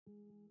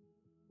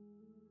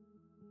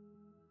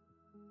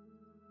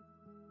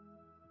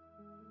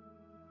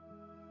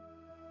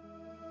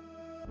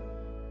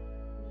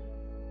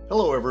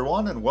Hello,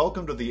 everyone, and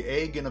welcome to the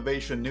Ag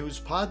Innovation News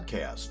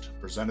Podcast,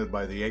 presented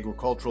by the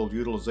Agricultural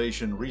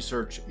Utilization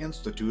Research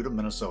Institute of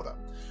Minnesota.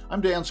 I'm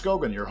Dan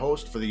Scogan, your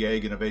host for the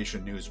Ag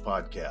Innovation News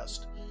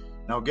Podcast.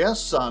 Now,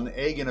 guests on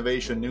Ag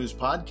Innovation News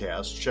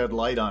Podcast shed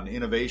light on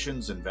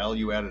innovations in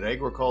value-added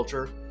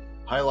agriculture,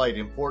 highlight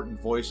important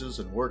voices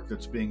and work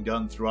that's being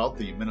done throughout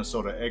the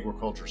Minnesota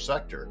agriculture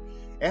sector,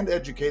 and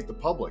educate the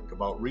public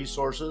about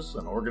resources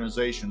and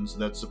organizations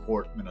that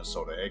support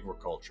Minnesota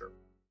agriculture.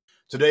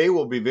 Today,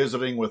 we'll be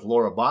visiting with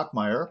Laura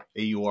Bachmeier,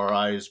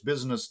 AURI's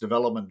Business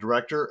Development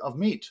Director of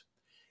Meat.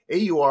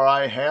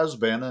 AURI has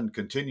been and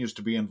continues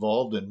to be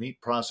involved in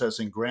meat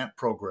processing grant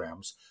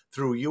programs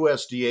through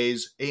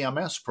USDA's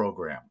AMS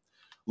program.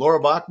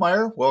 Laura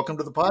Bachmeier, welcome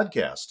to the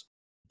podcast.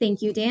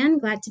 Thank you, Dan.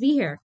 Glad to be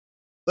here.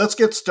 Let's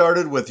get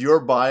started with your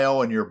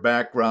bio and your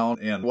background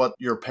and what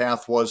your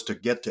path was to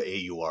get to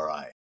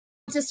AURI.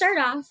 To start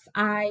off,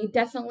 I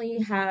definitely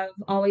have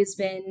always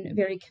been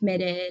very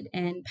committed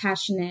and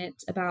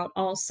passionate about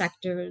all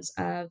sectors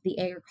of the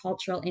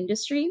agricultural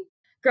industry.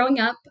 Growing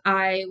up,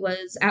 I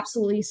was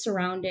absolutely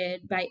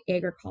surrounded by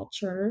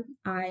agriculture.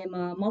 I am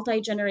a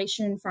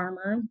multi-generation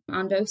farmer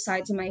on both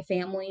sides of my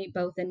family,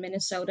 both in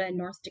Minnesota and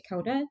North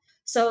Dakota.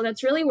 So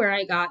that's really where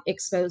I got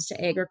exposed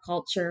to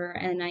agriculture.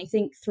 And I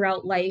think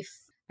throughout life,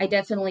 I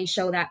definitely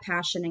show that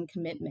passion and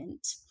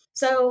commitment.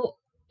 So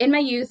in my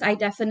youth, I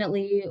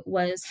definitely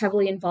was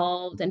heavily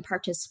involved and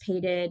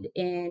participated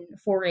in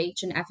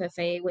 4-H and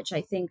FFA, which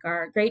I think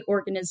are great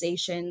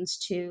organizations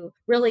to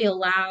really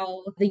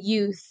allow the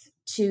youth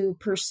to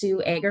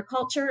pursue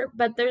agriculture.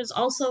 But there's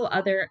also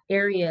other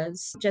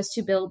areas just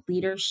to build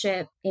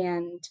leadership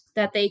and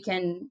that they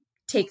can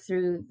take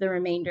through the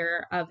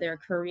remainder of their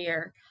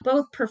career,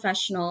 both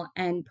professional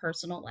and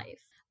personal life.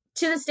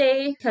 To this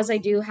day, because I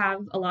do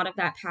have a lot of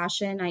that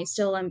passion, I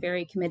still am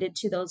very committed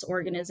to those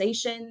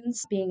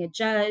organizations, being a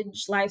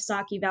judge,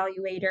 livestock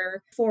evaluator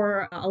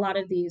for a lot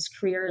of these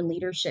career and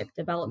leadership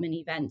development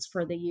events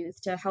for the youth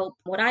to help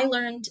what I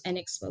learned and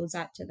expose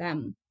that to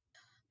them.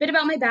 A bit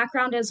about my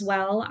background as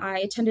well. I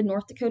attended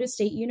North Dakota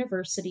State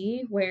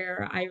University,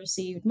 where I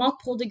received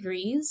multiple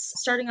degrees,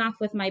 starting off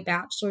with my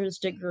bachelor's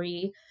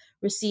degree,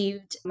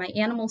 received my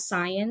animal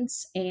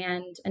science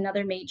and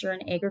another major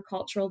in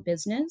agricultural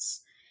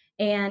business.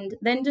 And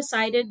then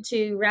decided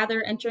to,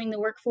 rather entering the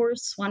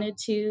workforce, wanted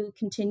to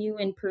continue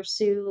and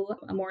pursue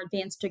a more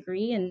advanced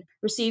degree and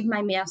received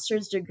my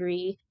master's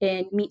degree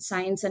in meat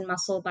science and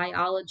muscle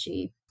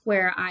biology,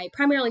 where I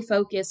primarily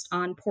focused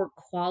on pork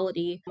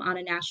quality on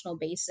a national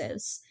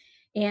basis.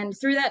 And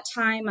through that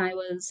time, I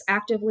was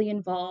actively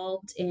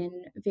involved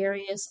in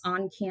various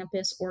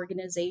on-campus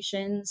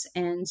organizations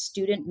and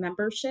student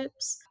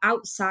memberships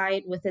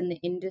outside within the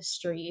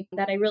industry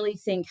that I really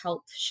think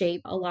helped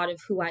shape a lot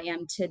of who I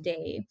am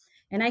today.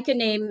 And I could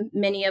name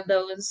many of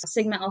those: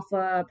 Sigma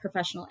Alpha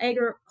Professional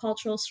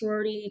Agricultural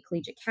Sorority,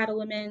 Collegiate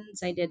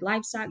Cattlewomen's. I did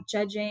livestock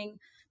judging,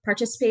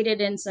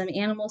 participated in some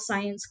animal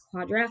science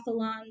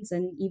quadrathlons,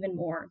 and even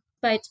more.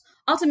 But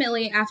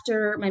ultimately,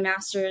 after my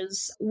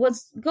master's,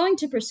 was going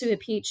to pursue a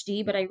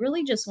PhD, but I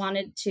really just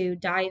wanted to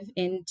dive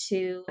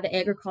into the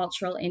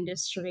agricultural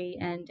industry.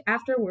 And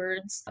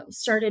afterwards,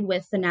 started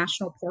with the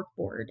National Pork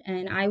Board.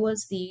 And I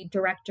was the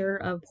director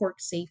of pork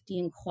safety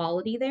and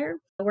quality there,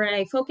 where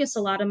I focused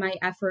a lot of my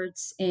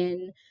efforts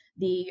in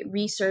the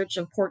research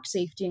of pork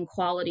safety and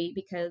quality,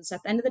 because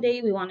at the end of the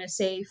day, we want a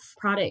safe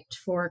product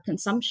for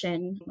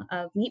consumption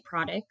of meat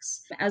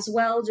products, as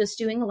well just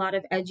doing a lot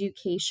of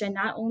education,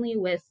 not only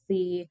with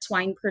the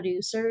swine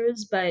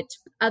producers, but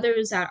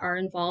others that are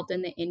involved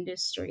in the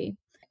industry.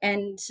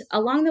 And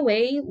along the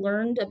way,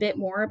 learned a bit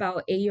more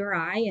about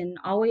AURI and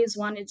always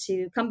wanted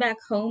to come back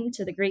home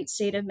to the great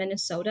state of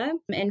Minnesota.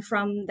 And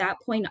from that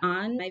point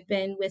on, I've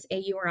been with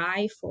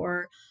AURI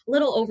for a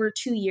little over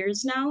 2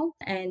 years now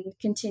and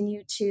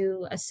continue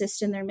to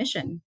assist in their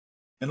mission.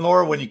 And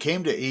Laura, when you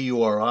came to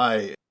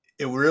AURI,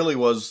 it really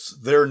was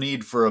their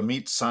need for a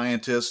meat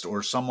scientist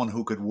or someone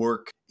who could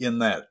work in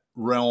that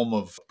realm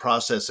of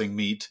processing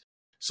meat.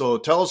 So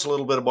tell us a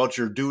little bit about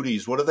your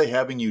duties. What are they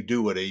having you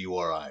do at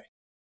AURI?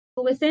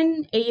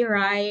 Within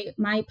AURI,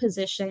 my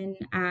position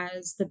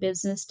as the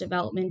Business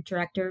Development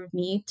Director of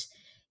Meat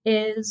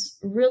is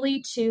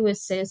really to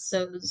assist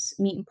those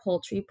meat and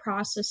poultry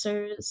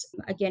processors,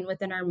 again,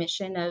 within our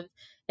mission of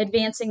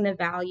advancing the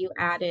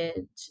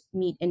value-added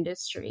meat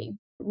industry,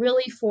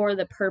 really for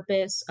the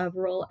purpose of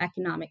rural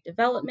economic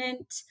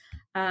development,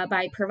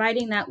 by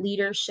providing that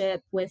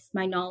leadership with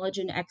my knowledge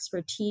and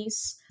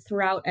expertise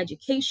throughout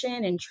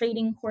education and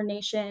training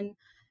coordination,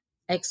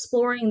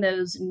 exploring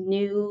those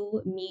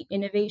new meat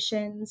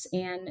innovations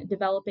and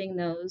developing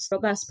those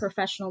robust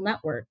professional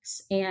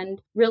networks,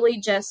 and really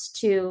just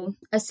to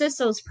assist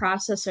those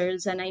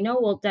processors. And I know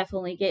we'll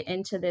definitely get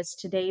into this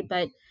today,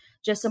 but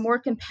just a more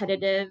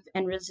competitive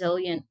and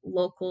resilient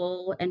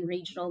local and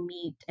regional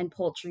meat and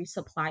poultry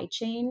supply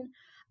chain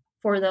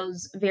for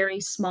those very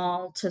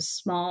small to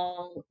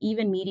small,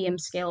 even medium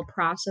scale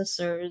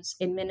processors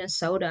in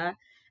Minnesota,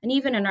 and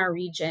even in our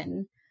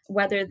region,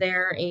 whether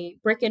they're a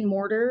brick and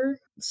mortar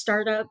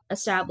startup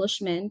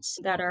establishment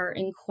that are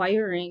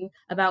inquiring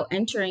about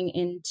entering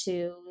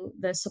into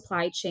the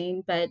supply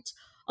chain, but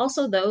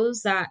also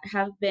those that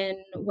have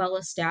been well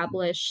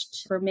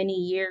established for many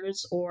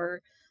years,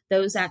 or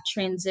those that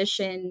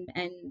transition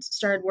and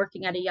started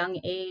working at a young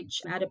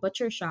age at a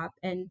butcher shop,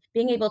 and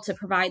being able to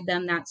provide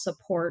them that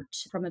support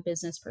from a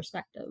business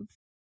perspective.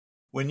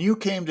 When you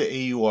came to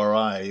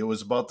AURI, it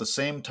was about the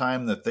same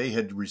time that they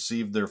had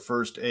received their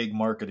first Egg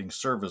Marketing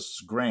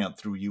Service grant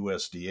through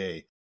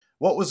USDA.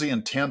 What was the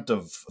intent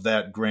of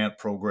that grant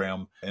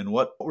program, and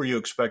what were you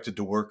expected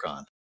to work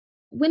on?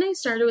 When I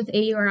started with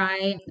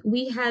AURI,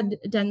 we had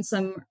done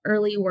some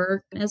early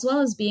work as well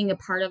as being a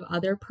part of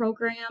other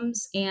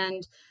programs.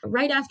 And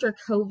right after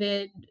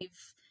COVID,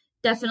 we've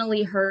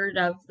definitely heard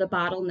of the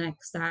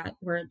bottlenecks that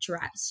were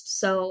addressed.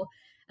 So,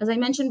 as I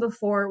mentioned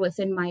before,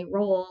 within my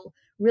role,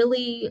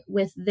 really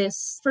with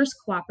this first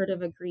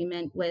cooperative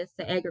agreement with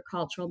the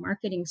Agricultural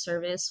Marketing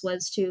Service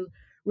was to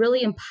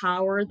really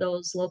empower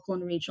those local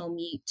and regional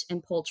meat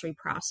and poultry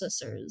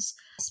processors,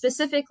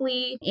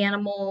 specifically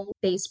animal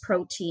based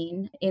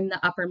protein in the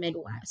upper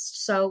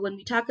Midwest. So, when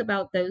we talk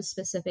about those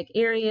specific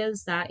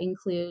areas, that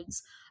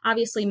includes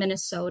obviously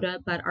Minnesota,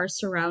 but our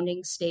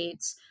surrounding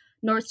states,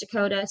 North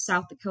Dakota,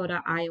 South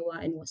Dakota, Iowa,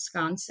 and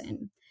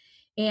Wisconsin.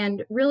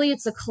 And really,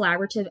 it's a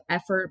collaborative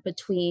effort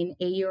between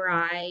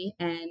AURI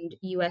and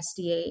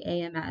USDA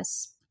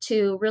AMS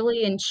to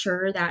really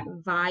ensure that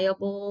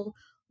viable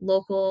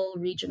local,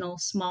 regional,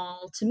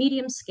 small to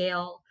medium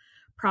scale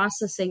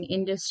processing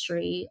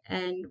industry.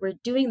 And we're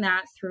doing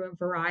that through a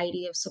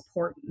variety of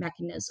support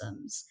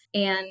mechanisms.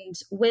 And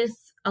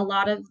with a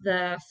lot of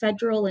the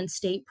federal and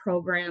state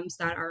programs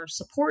that are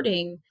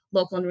supporting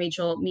local and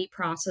regional meat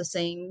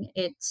processing,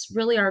 it's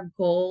really our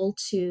goal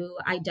to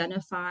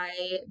identify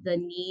the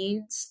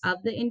needs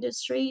of the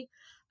industry,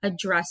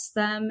 address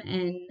them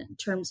in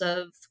terms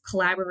of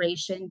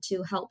collaboration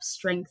to help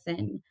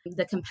strengthen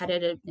the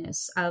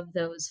competitiveness of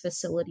those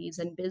facilities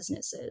and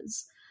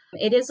businesses.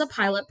 It is a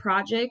pilot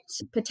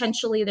project.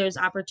 Potentially, there's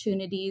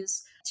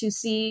opportunities to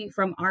see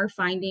from our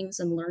findings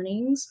and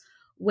learnings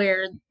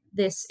where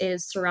this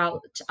is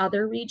throughout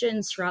other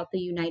regions throughout the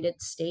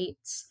United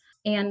States.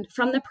 And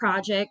from the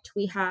project,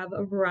 we have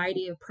a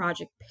variety of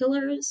project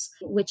pillars,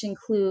 which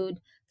include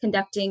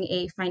conducting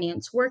a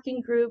finance working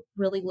group,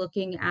 really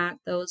looking at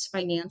those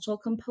financial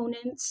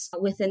components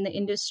within the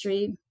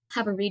industry,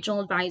 have a regional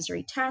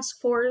advisory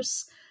task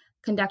force,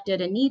 conducted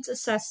a needs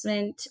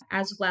assessment,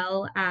 as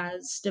well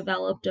as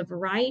developed a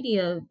variety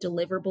of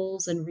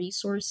deliverables and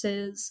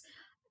resources,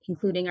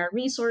 including our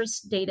resource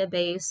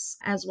database,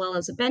 as well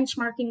as a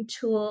benchmarking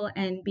tool.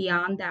 And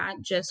beyond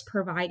that, just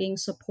providing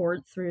support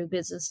through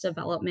business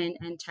development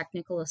and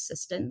technical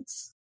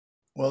assistance.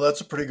 Well,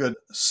 that's a pretty good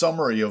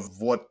summary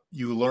of what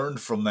you learned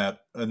from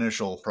that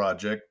initial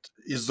project.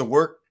 Is the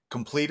work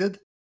completed?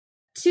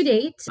 To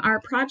date, our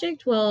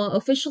project will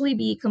officially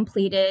be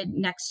completed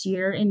next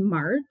year in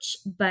March,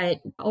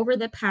 but over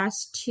the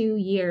past 2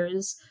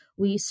 years,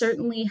 we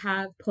certainly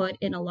have put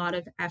in a lot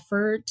of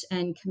effort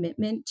and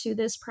commitment to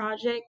this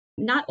project,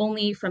 not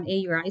only from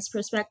AURI's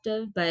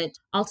perspective, but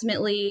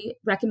ultimately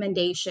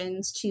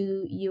recommendations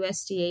to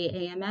USDA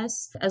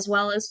AMS, as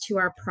well as to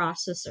our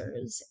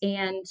processors.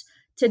 And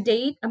to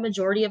date, a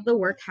majority of the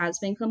work has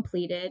been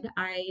completed.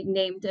 I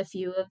named a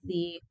few of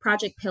the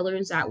project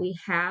pillars that we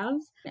have.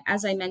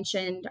 As I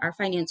mentioned, our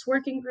finance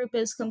working group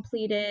is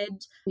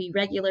completed. We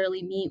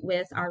regularly meet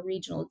with our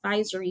regional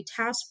advisory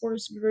task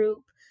force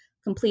group,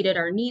 completed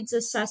our needs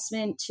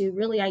assessment to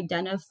really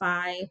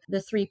identify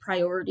the 3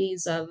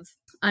 priorities of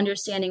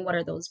understanding what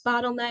are those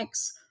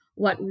bottlenecks,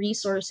 what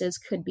resources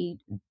could be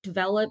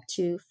developed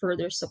to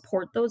further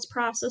support those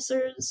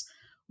processors,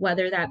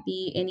 whether that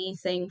be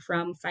anything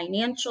from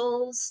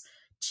financials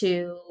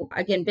to,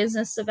 again,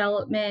 business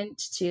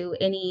development to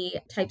any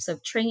types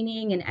of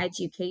training and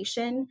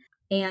education.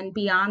 And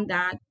beyond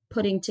that,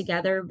 putting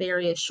together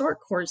various short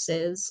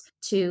courses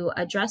to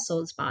address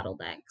those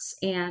bottlenecks.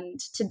 And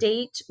to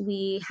date,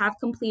 we have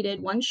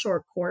completed one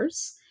short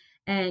course,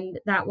 and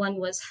that one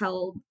was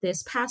held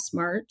this past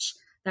March,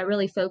 that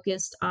really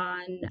focused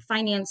on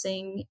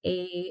financing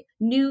a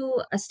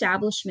new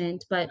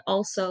establishment, but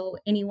also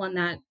anyone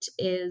that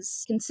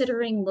is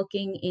considering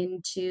looking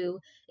into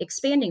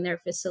expanding their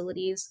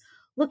facilities,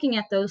 looking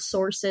at those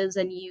sources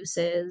and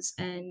uses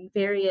and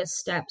various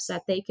steps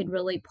that they could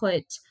really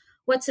put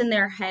what's in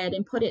their head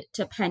and put it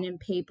to pen and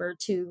paper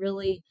to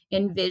really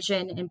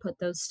envision and put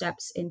those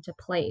steps into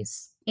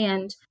place.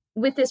 And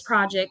with this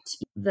project,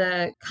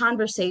 the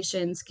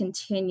conversations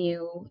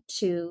continue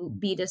to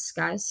be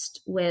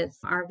discussed with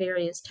our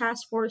various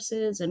task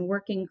forces and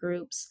working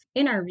groups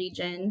in our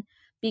region,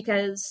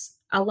 because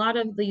a lot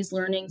of these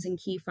learnings and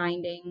key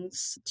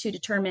findings to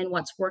determine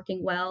what's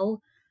working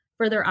well,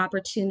 further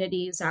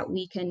opportunities that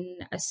we can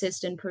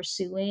assist in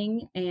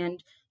pursuing,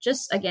 and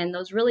just, again,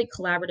 those really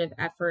collaborative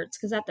efforts,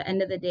 because at the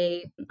end of the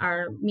day,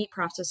 our meat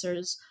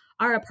processors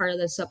are a part of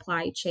the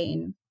supply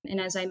chain.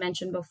 And as I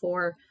mentioned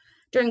before,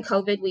 during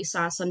COVID, we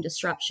saw some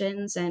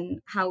disruptions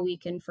and how we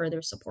can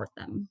further support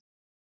them.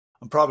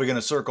 I'm probably going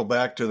to circle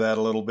back to that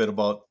a little bit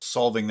about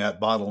solving that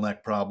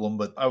bottleneck problem,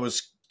 but I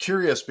was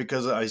curious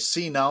because I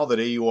see now that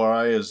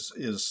AURI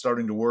is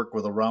starting to work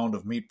with a round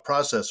of meat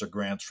processor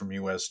grants from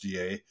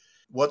USDA.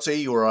 What's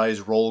AURI's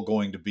role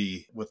going to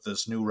be with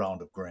this new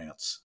round of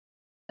grants?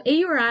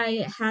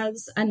 AURI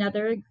has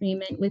another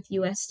agreement with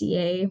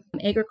USDA,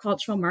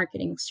 Agricultural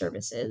Marketing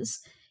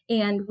Services,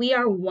 and we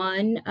are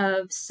one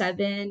of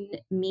 7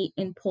 meat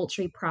and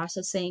poultry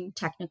processing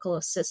technical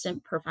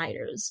assistant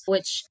providers,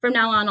 which from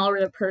now on I'll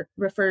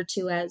refer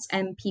to as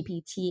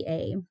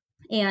MPPTA.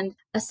 And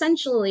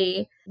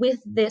essentially,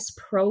 with this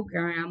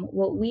program,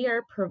 what we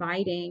are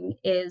providing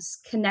is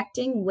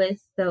connecting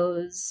with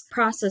those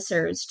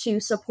processors to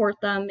support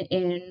them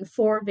in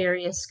 4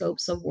 various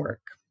scopes of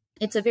work.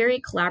 It's a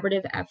very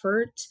collaborative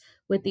effort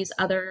with these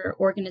other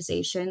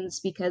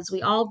organizations because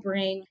we all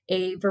bring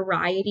a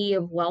variety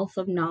of wealth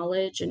of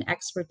knowledge and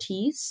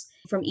expertise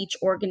from each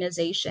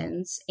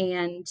organizations.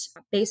 And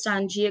based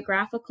on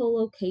geographical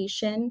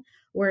location,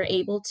 we're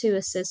able to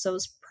assist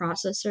those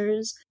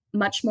processors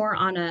much more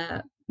on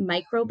a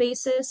micro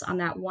basis, on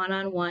that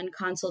one-on-one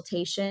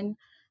consultation.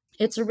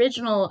 Its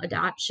original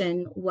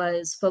adoption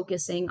was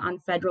focusing on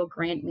federal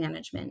grant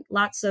management.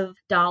 Lots of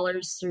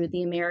dollars through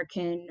the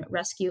American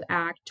Rescue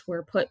Act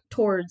were put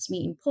towards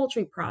meat and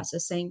poultry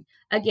processing,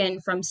 again,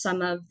 from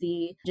some of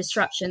the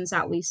disruptions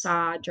that we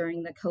saw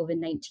during the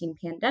COVID-19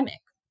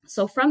 pandemic.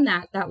 So from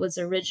that was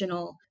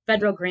original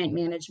federal grant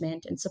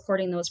management and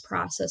supporting those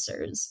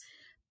processors.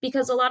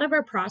 Because a lot of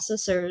our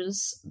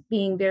processors,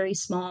 being very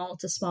small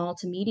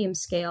to medium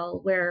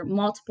scale, wear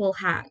multiple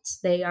hats.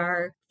 They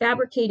are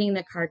fabricating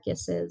the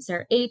carcasses,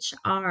 they're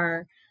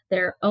HR,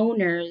 they're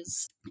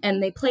owners,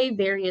 and they play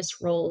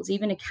various roles,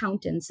 even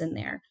accountants in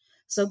there.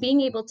 So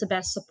being able to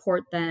best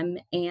support them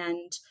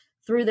and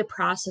through the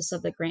process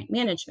of the grant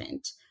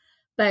management.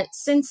 But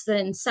since the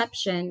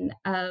inception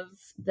of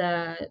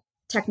the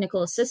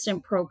technical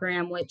assistant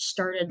program, which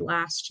started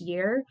last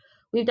year,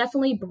 we've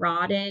definitely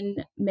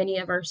broadened many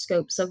of our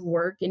scopes of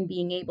work in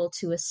being able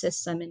to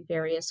assist them in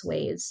various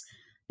ways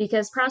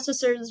because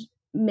processors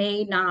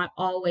may not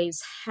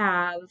always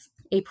have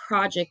a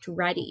project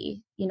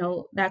ready.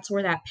 That's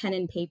where that pen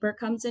and paper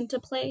comes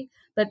into play,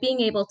 but being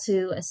able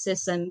to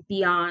assist them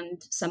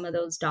beyond some of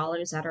those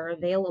dollars that are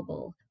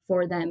available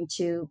for them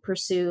to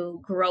pursue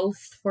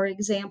growth, for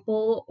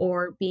example,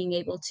 or being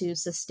able to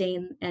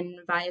sustain and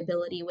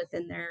viability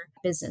within their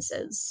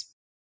businesses.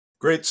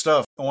 Great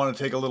stuff. I want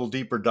to take a little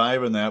deeper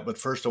dive in that, but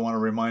first I want to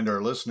remind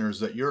our listeners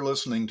that you're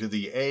listening to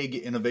the Ag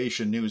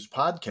Innovation News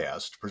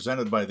podcast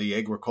presented by the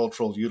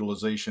Agricultural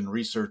Utilization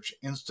Research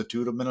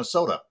Institute of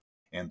Minnesota.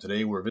 And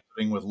today we're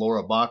visiting with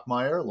Laura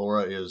Bachmeier.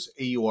 Laura is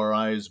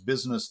AURI's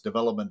Business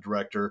Development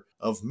Director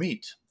of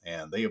Meat,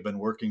 and they have been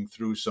working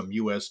through some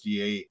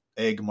USDA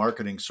Ag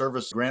Marketing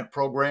Service grant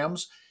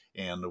programs,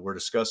 and we're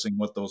discussing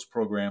what those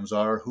programs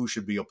are, who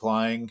should be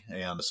applying,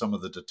 and some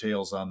of the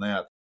details on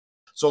that.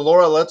 So,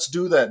 Laura, let's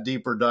do that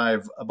deeper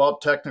dive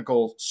about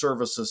technical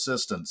service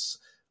assistance.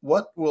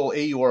 What will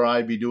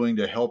AURI be doing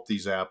to help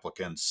these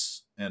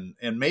applicants? And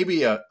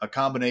maybe a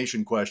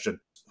combination question.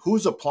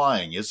 Who's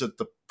applying? Is it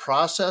the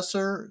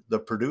processor, the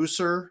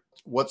producer?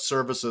 What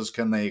services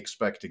can they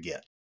expect to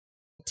get?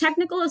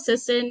 Technical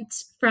assistant,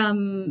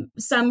 from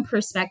some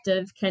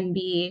perspective, can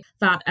be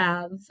thought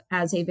of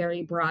as a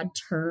very broad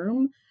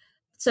term.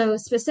 So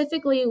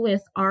specifically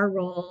with our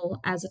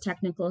role as a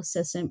technical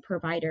assistant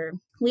provider,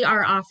 we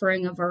are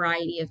offering a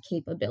variety of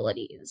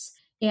capabilities.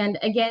 And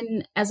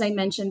again, as I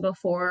mentioned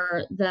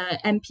before, the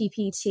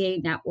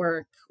MPPTA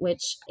network,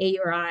 which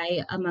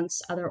AURI,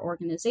 amongst other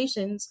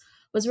organizations,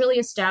 was really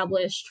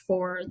established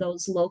for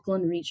those local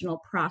and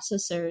regional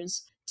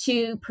processors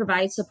to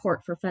provide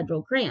support for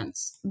federal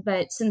grants.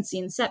 But since the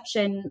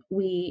inception,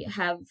 we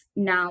have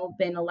now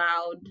been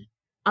allowed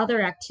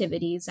other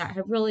activities that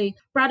have really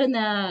brought in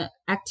the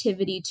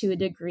activity to a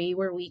degree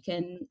where we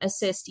can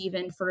assist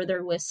even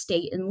further with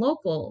state and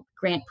local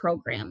grant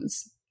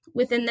programs.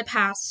 Within the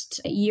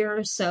past year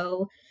or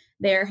so,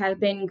 there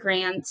have been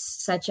grants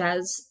such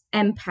as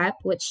MPEP,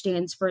 which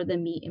stands for the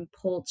Meat and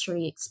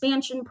Poultry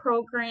Expansion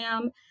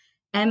Program,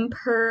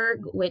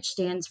 MPERG, which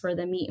stands for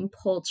the Meat and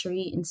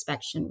Poultry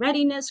Inspection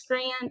Readiness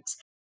Grant.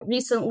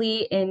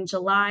 Recently, in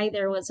July,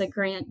 there was a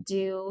grant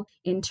due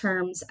in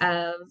terms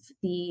of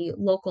the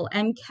local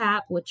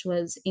MCAP, which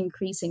was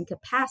increasing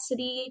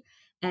capacity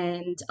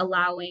and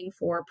allowing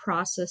for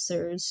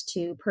processors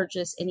to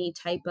purchase any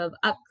type of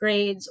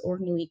upgrades or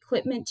new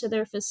equipment to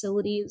their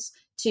facilities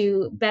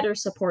to better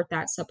support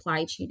that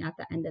supply chain at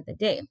the end of the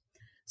day.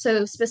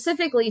 So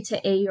specifically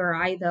to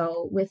AURI,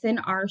 though, within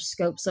our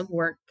scopes of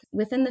work,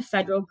 within the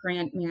federal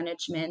grant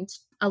management,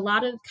 a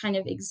lot of kind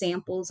of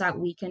examples that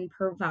we can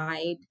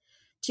provide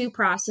to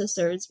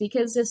processors,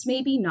 because this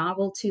may be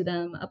novel to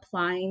them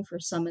applying for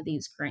some of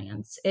these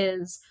grants,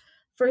 is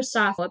First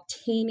off,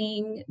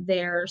 obtaining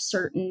their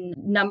certain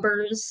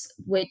numbers,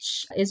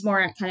 which is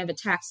more at kind of a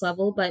tax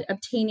level, but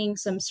obtaining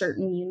some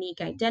certain unique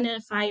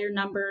identifier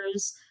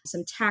numbers,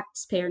 some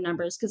taxpayer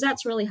numbers, because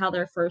that's really how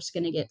they're first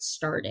going to get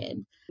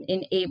started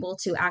and able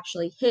to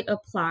actually hit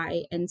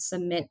apply and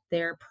submit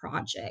their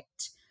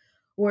project.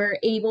 We're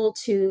able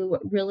to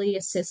really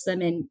assist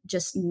them in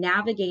just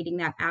navigating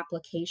that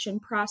application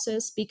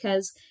process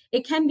because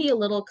it can be a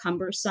little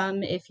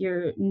cumbersome if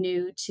you're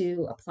new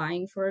to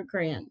applying for a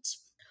grant.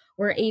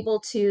 We're able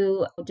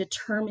to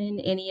determine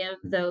any of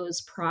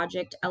those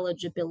project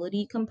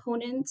eligibility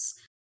components.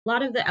 A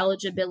lot of the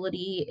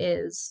eligibility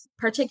is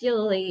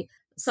particularly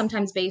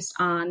sometimes based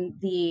on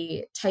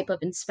the type of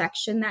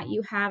inspection that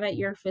you have at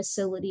your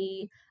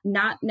facility.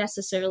 Not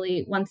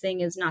necessarily, one thing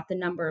is not the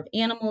number of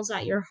animals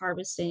that you're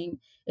harvesting.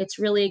 It's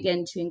really,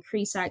 again, to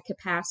increase that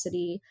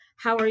capacity.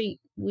 How are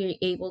we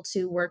able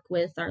to work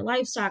with our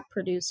livestock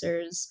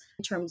producers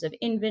in terms of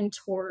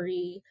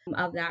inventory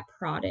of that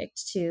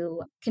product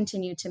to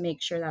continue to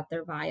make sure that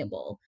they're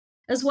viable?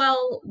 As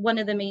well, one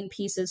of the main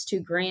pieces to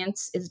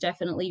grants is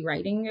definitely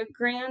writing a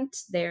grant.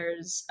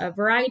 There's a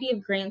variety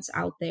of grants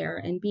out there,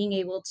 and being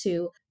able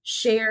to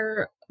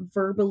share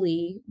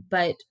verbally,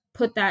 but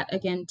put that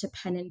again to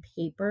pen and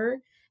paper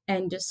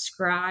and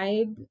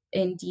describe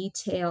in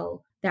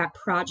detail that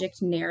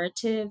project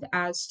narrative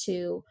as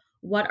to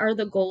what are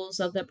the goals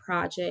of the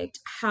project,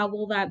 how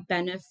will that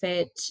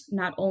benefit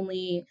not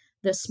only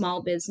the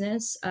small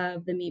business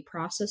of the meat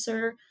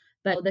processor,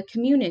 but the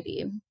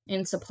community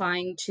in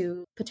supplying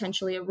to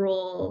potentially a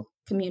rural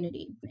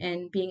community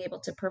and being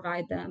able to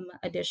provide them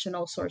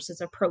additional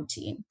sources of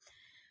protein.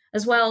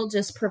 As well,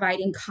 just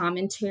providing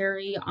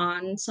commentary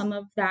on some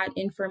of that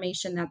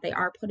information that they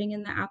are putting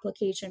in the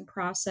application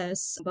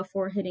process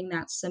before hitting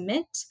that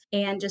submit,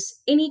 and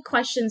just any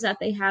questions that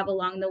they have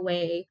along the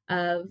way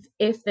of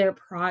if their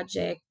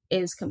project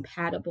is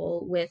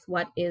compatible with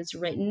what is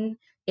written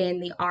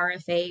in the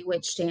RFA,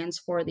 which stands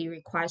for the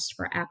Request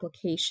for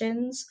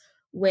Applications,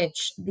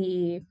 which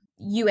the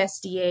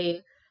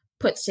USDA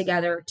puts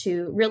together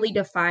to really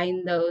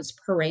define those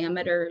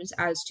parameters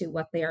as to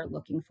what they are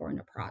looking for in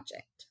a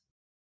project.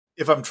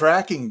 If I'm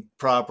tracking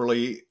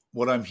properly,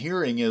 what I'm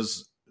hearing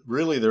is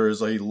really there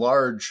is a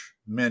large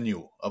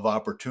menu of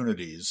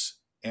opportunities.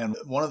 And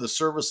one of the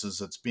services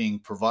that's being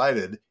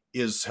provided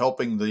is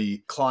helping the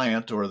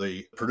client or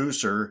the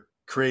producer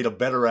create a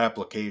better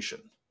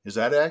application. Is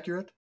that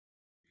accurate?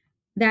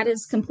 That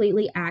is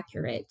completely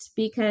accurate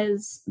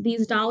because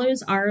these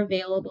dollars are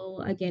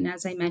available, again,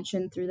 as I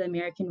mentioned, through the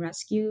American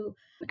Rescue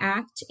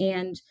Act.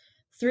 And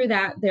through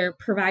that, they're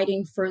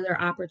providing further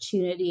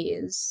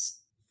opportunities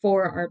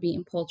for our beef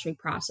and poultry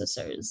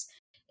processors.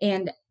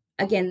 And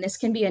again, this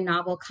can be a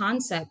novel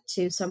concept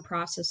to some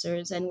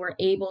processors, and we're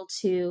able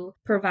to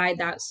provide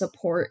that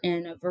support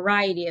in a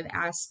variety of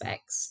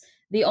aspects.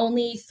 The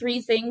only three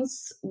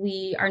things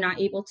we are not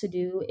able to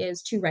do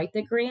is to write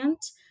the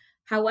grant.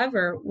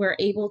 However, we're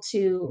able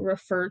to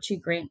refer to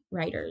grant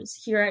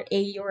writers here at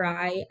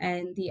AURI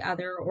and the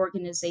other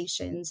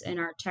organizations in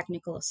our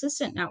technical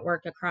assistant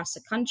network across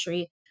the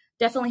country.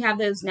 Definitely have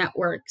those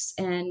networks,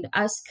 and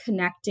us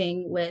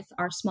connecting with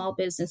our small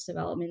business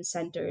development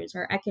centers,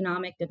 our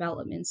economic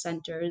development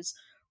centers,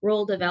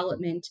 rural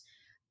development,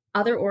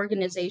 other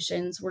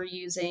organizations we're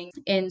using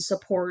in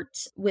support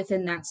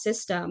within that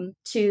system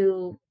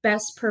to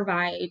best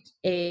provide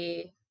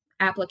a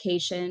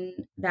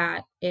application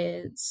that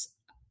is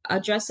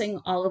addressing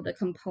all of the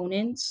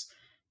components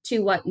to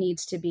what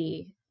needs to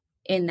be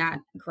in that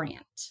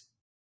grant.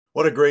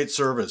 What a great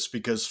service,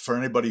 because for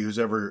anybody who's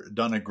ever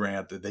done a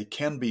grant, they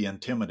can be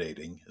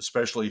intimidating,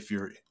 especially if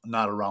you're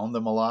not around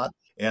them a lot.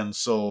 And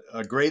so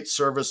a great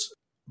service,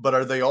 but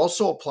are they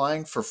also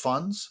applying for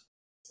funds?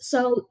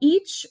 So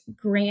each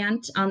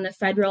grant on the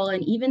federal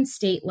and even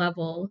state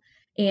level,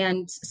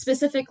 and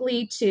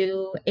specifically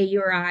to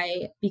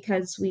AURI,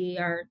 because we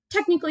are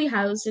technically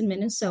housed in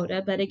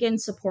Minnesota, but again,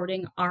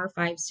 supporting our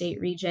 5-state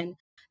region.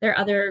 There are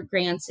other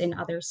grants in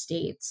other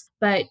states,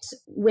 but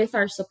with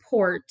our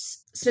support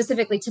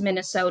specifically to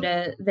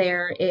Minnesota,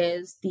 there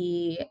is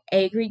the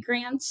AURI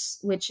grants,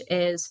 which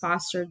is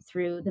fostered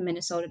through the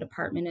Minnesota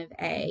Department of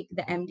Ag,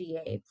 the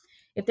MDA.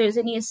 If there's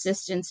any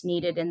assistance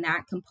needed in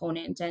that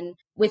component. And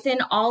within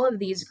all of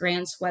these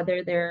grants,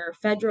 whether they're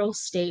federal,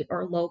 state,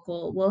 or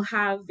local, will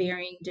have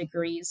varying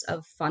degrees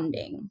of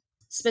funding.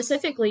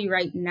 Specifically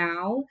right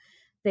now,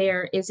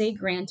 there is a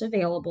grant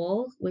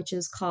available, which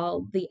is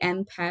called the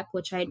MPEP,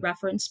 which I had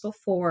referenced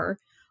before,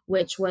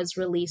 which was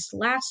released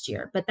last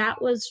year, but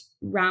that was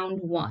round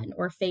one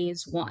or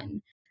phase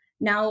one.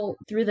 Now,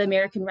 through the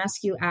American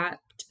Rescue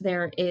Act,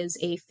 there is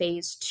a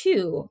phase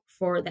two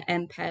for the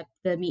MPEP,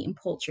 the Meat and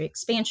Poultry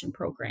Expansion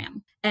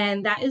Program,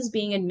 and that is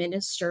being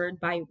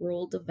administered by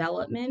Rural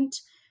Development.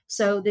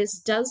 So this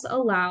does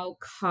allow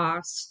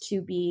costs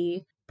to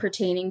be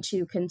pertaining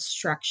to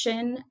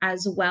construction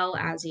as well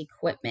as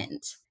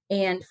equipment.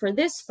 And for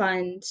this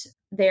fund,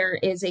 there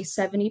is a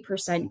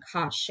 70%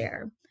 cost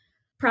share.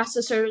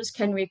 Processors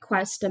can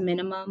request a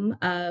minimum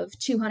of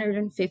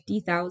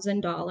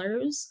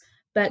 $250,000,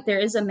 But there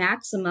is a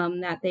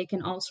maximum that they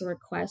can also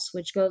request,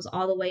 which goes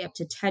all the way up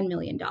to $10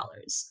 million.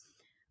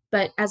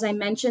 But as I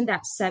mentioned,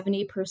 that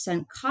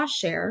 70% cost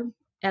share,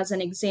 as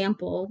an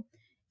example,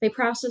 if a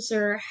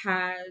processor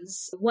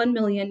has $1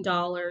 million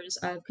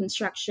of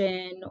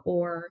construction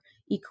or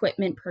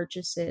equipment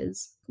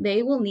purchases,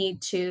 they will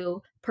need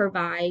to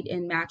provide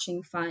in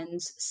matching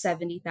funds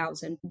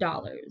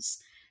 $70,000.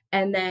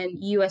 And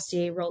then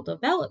USDA Rural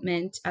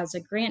Development, as a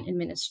grant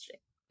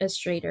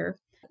administrator,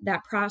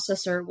 that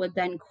processor would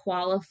then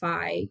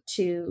qualify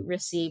to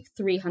receive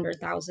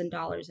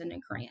 $300,000 in a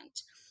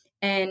grant.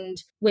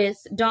 And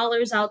with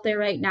dollars out there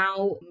right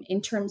now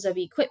in terms of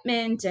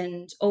equipment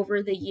and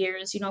over the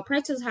years,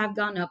 prices have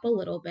gone up a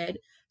little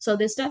bit. So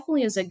this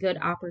definitely is a good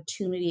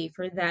opportunity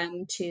for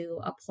them to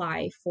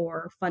apply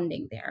for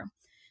funding there.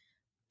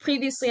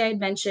 Previously, I had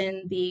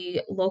mentioned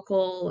the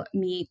local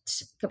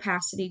meat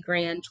capacity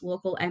grant,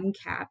 local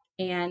MCAP,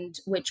 and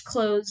which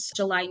closed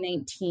July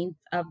 19th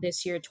of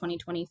this year,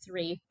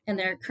 2023, and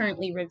they're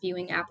currently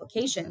reviewing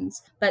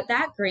applications. But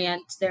that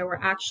grant, there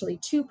were actually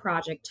two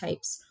project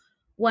types.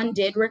 One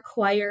did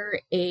require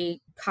a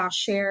cost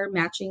share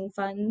matching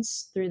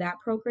funds through that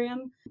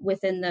program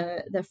within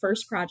the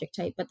first project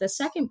type, but the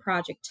second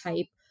project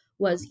type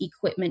was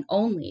equipment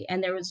only,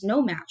 and there was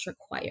no match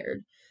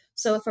required.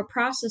 So if a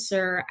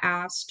processor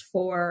asked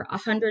for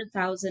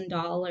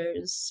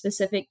 $100,000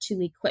 specific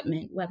to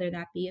equipment, whether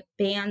that be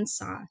a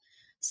bandsaw,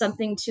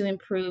 something to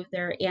improve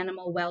their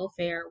animal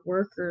welfare,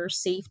 worker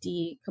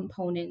safety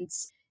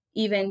components,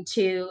 even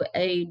to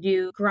a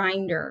new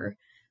grinder,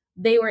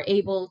 they were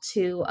able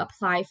to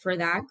apply for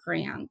that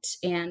grant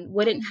and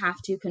wouldn't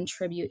have to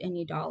contribute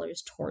any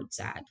dollars towards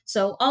that.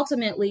 So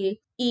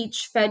ultimately,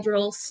 each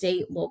federal,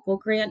 state, local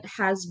grant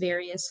has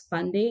various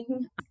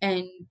funding,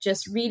 and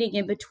just reading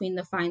in between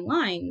the fine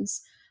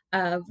lines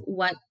of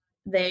what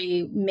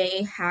they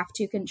may have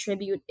to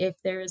contribute if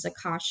there is a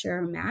cost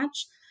share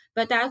match.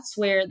 But that's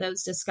where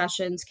those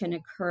discussions can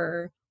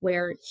occur,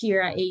 where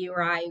here at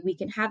AURI, we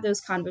can have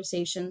those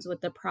conversations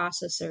with the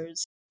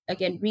processors.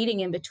 Again,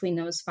 reading in between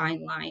those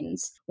fine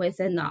lines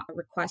within the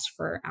request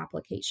for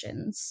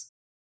applications.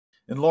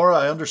 And Laura,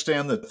 I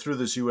understand that through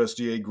this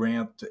USDA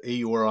grant,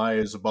 AURI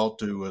is about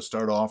to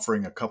start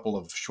offering a couple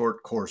of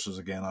short courses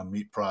again on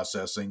meat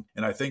processing,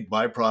 and I think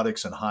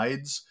byproducts and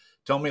hides.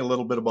 Tell me a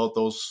little bit about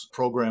those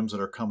programs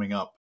that are coming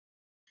up.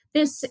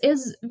 This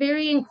is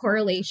very in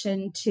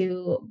correlation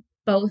to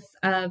both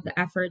of the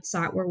efforts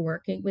that we're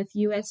working with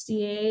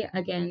USDA,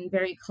 again,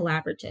 very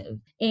collaborative.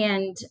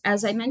 And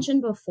as I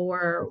mentioned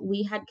before,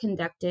 we had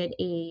conducted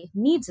a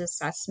needs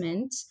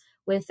assessment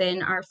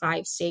within our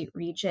 5-state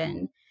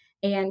region.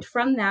 And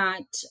from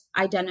that,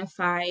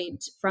 identified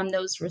from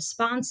those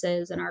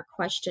responses in our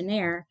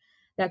questionnaire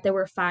that there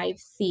were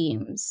 5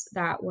 themes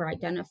that were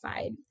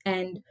identified.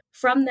 And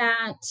from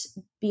that,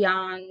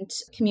 beyond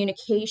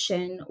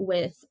communication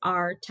with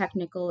our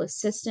technical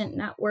assistant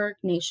network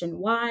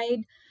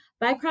nationwide,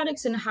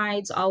 byproducts and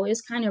hides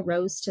always kind of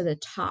rose to the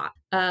top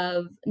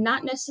of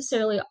not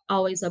necessarily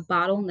always a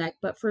bottleneck,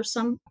 but for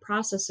some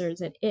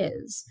processors it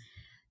is.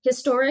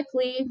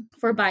 Historically,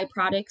 for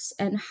byproducts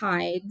and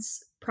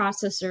hides,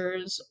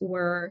 processors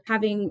were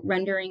having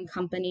rendering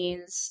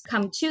companies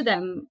come to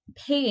them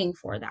paying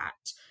for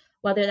that,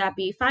 whether that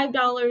be $5,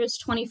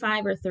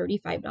 $25, or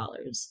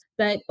 $35.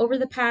 But over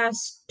the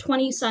past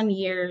 20 some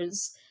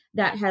years,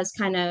 that has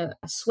kind of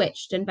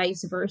switched and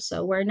vice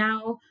versa, where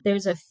now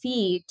there's a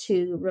fee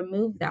to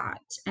remove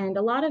that. And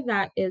a lot of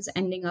that is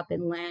ending up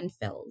in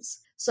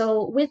landfills.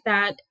 So with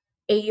that,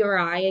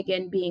 AURI,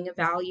 again, being a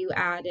value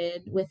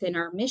added within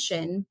our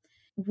mission,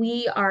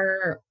 we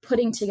are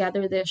putting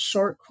together this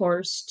short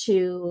course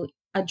to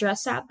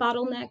address that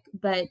bottleneck,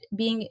 but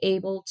being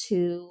able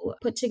to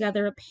put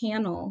together a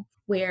panel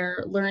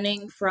where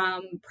learning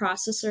from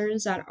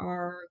processors that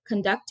are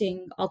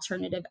conducting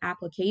alternative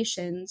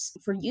applications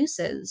for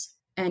uses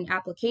and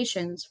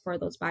applications for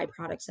those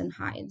byproducts and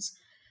hides.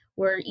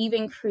 We're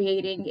even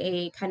creating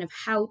a kind of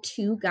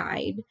how-to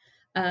guide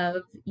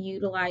of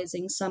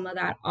utilizing some of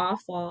that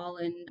offal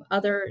and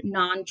other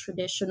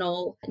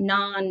non-traditional,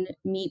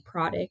 non-meat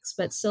products,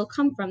 but still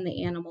come from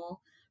the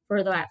animal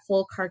for that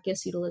full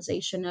carcass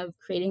utilization of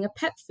creating a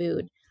pet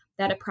food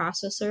that a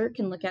processor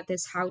can look at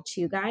this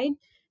how-to guide,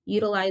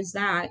 utilize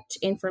that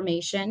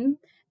information,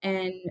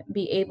 and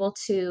be able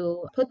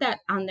to put that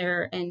on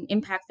there and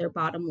impact their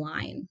bottom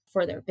line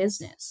for their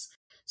business.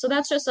 So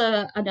that's just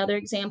another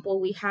example.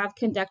 We have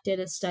conducted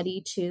a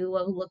study too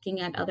of looking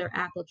at other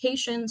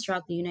applications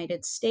throughout the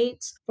United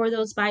States for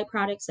those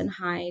byproducts and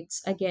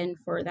hides, again,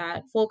 for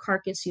that full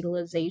carcass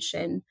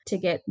utilization to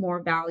get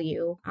more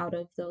value out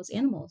of those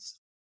animals.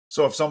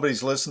 So if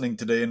somebody's listening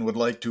today and would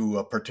like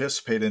to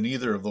participate in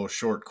either of those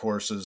short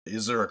courses,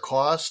 is there a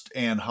cost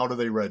and how do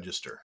they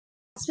register?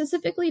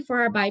 Specifically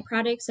for our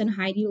byproducts and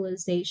high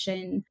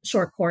utilization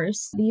short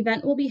course, the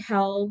event will be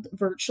held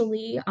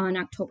virtually on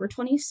October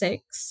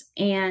 26th,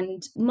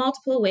 and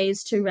multiple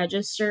ways to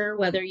register,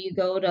 whether you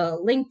go to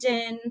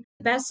LinkedIn.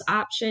 The best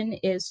option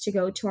is to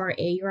go to our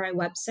AURI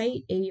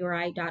website,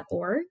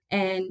 AURI.org.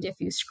 And if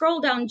you scroll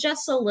down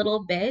just a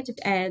little bit,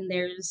 and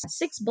there's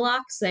 6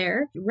 blocks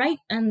there, right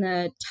on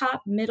the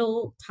top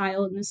middle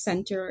tile in the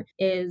center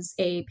is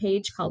a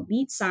page called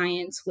Meet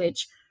Science,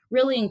 which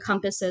really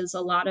encompasses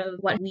a lot of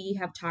what we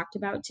have talked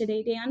about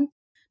today, Dan.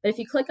 But if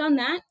you click on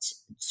that,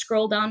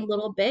 scroll down a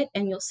little bit,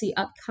 and you'll see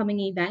upcoming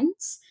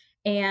events.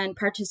 And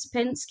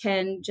participants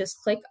can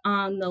just click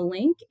on the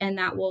link, and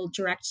that will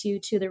direct you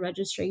to the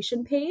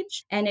registration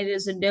page. And it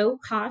is a no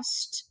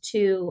cost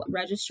to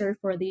register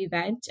for the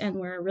event. And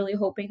we're really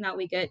hoping that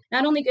we get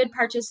not only good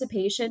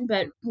participation,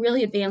 but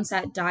really advance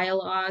that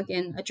dialogue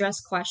and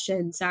address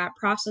questions that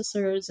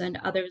processors and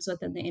others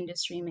within the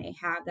industry may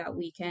have that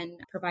we can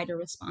provide a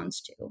response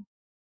to.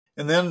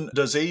 And then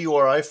does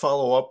AURI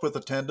follow up with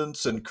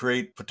attendance and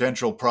create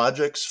potential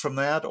projects from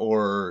that,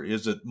 or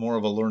is it more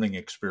of a learning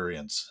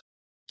experience?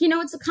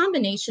 It's a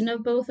combination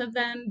of both of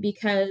them,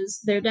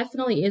 because there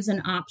definitely is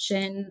an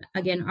option.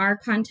 Again, our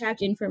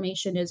contact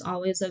information is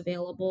always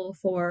available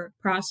for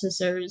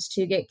processors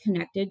to get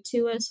connected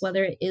to us,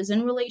 whether it is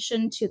in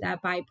relation to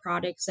that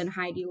byproducts and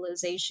high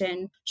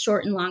utilization,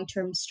 short and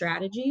long-term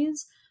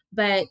strategies.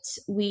 But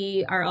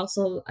we are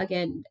also,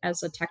 again,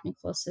 as a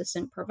technical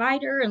assistant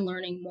provider and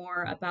learning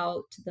more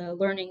about the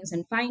learnings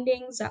and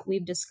findings that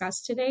we've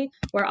discussed today,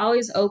 we're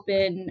always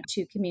open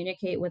to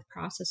communicate with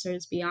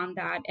processors beyond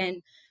that.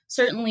 And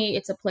certainly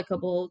it's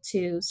applicable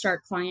to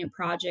start client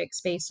projects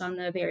based on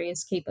the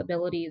various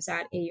capabilities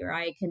that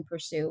AURI can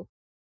pursue.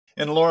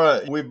 And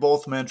Laura, we've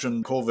both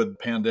mentioned COVID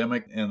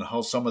pandemic and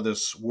how some of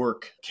this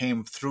work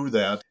came through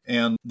that.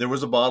 And there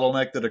was a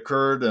bottleneck that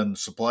occurred and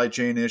supply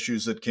chain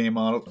issues that came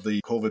out of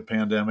the COVID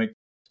pandemic.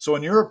 So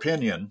in your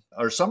opinion,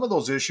 are some of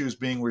those issues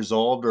being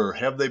resolved, or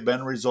have they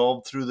been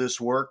resolved through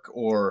this work,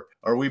 or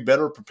are we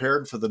better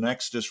prepared for the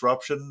next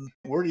disruption?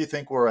 Where do you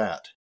think we're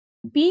at?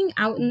 Being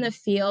out in the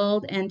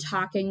field and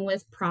talking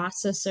with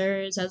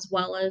processors as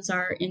well as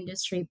our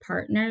industry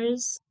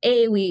partners,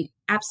 we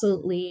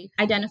absolutely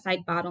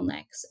identified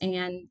bottlenecks,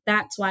 and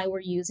that's why we're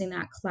using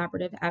that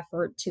collaborative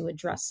effort to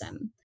address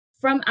them.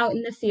 From out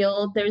in the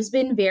field, there's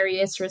been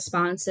various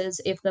responses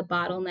if the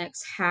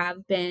bottlenecks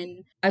have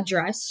been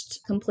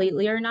addressed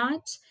completely or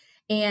not.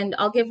 And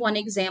I'll give one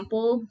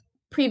example.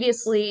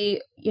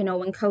 Previously,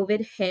 when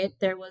COVID hit,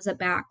 there was a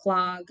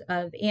backlog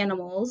of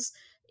animals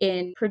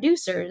in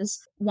producers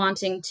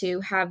wanting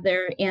to have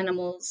their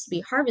animals be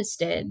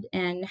harvested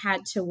and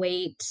had to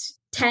wait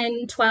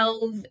 10,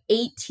 12,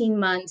 18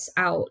 months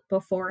out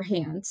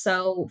beforehand.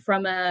 So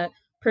from a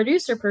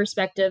producer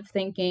perspective,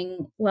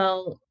 thinking,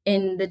 well,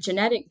 in the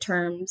genetic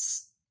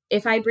terms,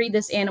 if I breed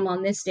this animal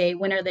on this day,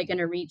 when are they going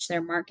to reach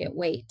their market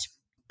weight?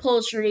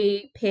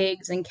 Poultry,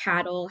 pigs, and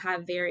cattle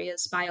have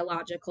various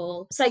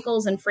biological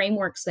cycles and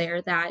frameworks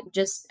there that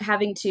just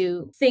having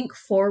to think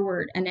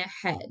forward and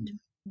ahead.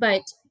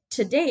 But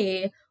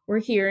today, we're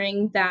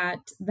hearing that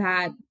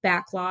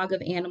backlog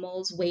of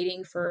animals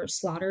waiting for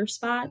slaughter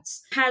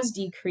spots has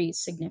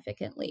decreased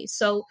significantly.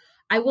 So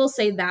I will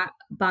say that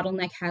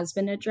bottleneck has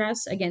been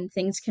addressed. Again,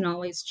 things can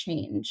always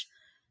change.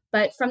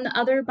 But from the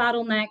other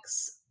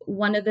bottlenecks,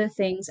 one of the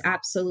things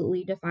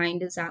absolutely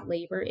defined is that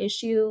labor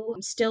issue.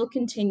 I'm still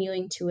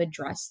continuing to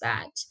address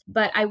that.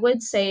 But I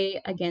would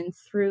say, again,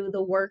 through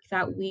the work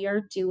that we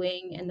are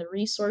doing and the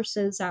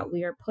resources that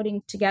we are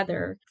putting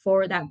together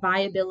for that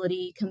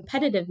viability,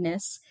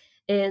 competitiveness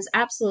is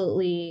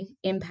absolutely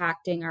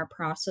impacting our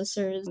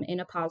processors in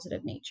a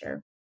positive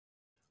nature.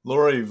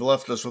 Laura, you've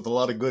left us with a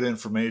lot of good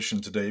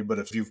information today, but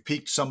if you've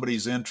piqued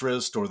somebody's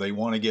interest or they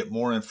want to get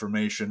more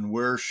information,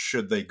 where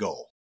should they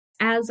go?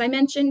 As I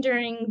mentioned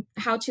during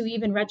how to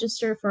even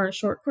register for our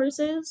short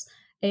courses,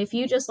 if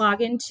you just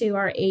log into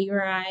our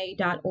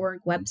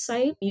AURI.org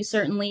website, you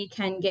certainly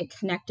can get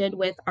connected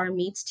with our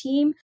meets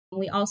team.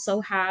 We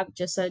also have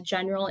just a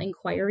general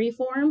inquiry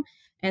form,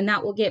 and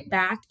that will get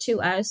back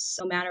to us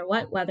no matter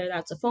what, whether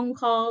that's a phone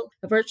call,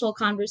 a virtual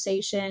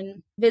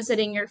conversation,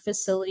 visiting your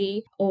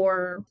facility,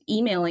 or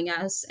emailing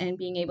us and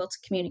being able to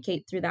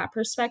communicate through that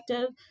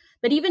perspective.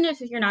 But even if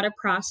you're not a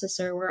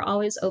processor, we're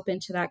always open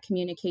to that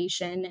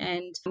communication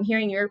and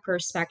hearing your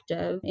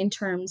perspective in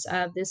terms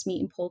of this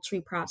meat and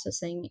poultry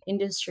processing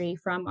industry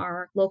from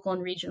our local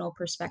and regional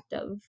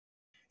perspective.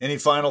 Any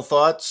final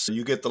thoughts?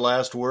 You get the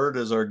last word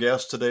as our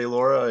guest today,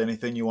 Laura.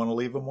 Anything you want to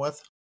leave them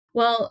with?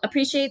 Well,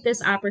 appreciate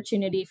this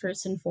opportunity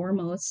first and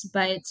foremost,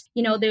 but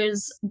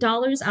there's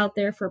dollars out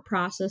there for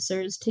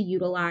processors to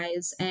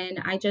utilize.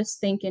 And I just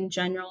think in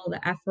general,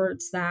 the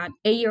efforts that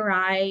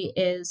AURI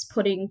is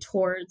putting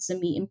towards the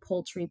meat and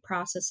poultry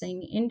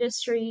processing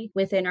industry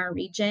within our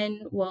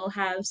region will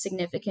have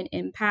significant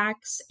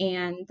impacts,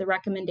 and the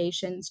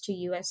recommendations to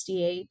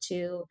USDA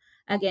to,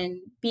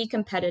 again, be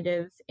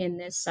competitive in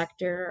this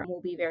sector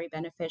will be very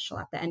beneficial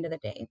at the end of the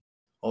day.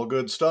 All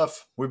good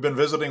stuff. We've been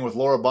visiting with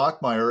Laura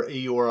Bachmeier,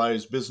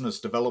 AURI's Business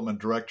Development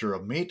Director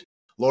of Meat.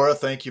 Laura,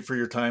 thank you for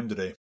your time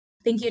today.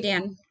 Thank you,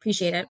 Dan.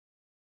 Appreciate it.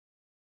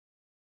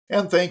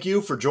 And thank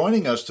you for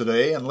joining us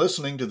today and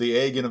listening to the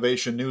Ag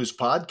Innovation News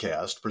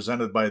podcast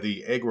presented by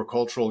the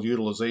Agricultural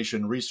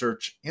Utilization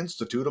Research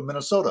Institute of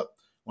Minnesota.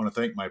 I want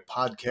to thank my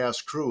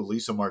podcast crew,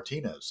 Lisa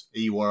Martinez,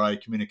 AURI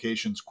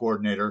Communications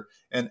Coordinator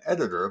and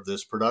editor of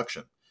this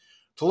production.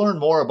 To learn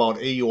more about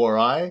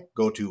AURI,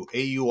 go to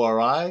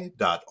auri.org.